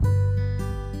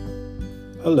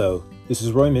Hello, this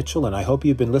is Roy Mitchell, and I hope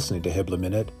you've been listening to HYBLA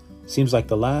Minute. Seems like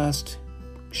the last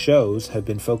shows have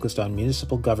been focused on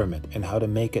municipal government and how to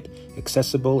make it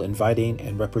accessible, inviting,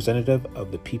 and representative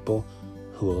of the people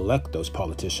who elect those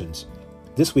politicians.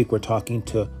 This week we're talking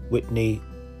to Whitney,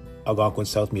 Algonquin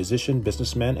South musician,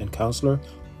 businessman, and counselor,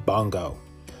 Bongo.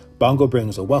 Bongo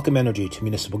brings a welcome energy to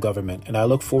municipal government, and I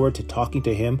look forward to talking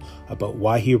to him about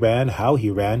why he ran, how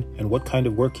he ran, and what kind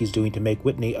of work he's doing to make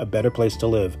Whitney a better place to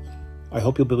live. I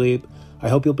hope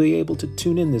you'll be able to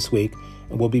tune in this week,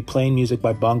 and we'll be playing music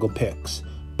by Bongo Picks,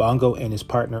 Bongo and his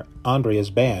partner Andrea's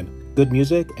band. Good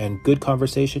music and good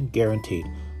conversation guaranteed.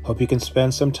 Hope you can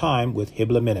spend some time with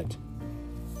HYBLA Minute.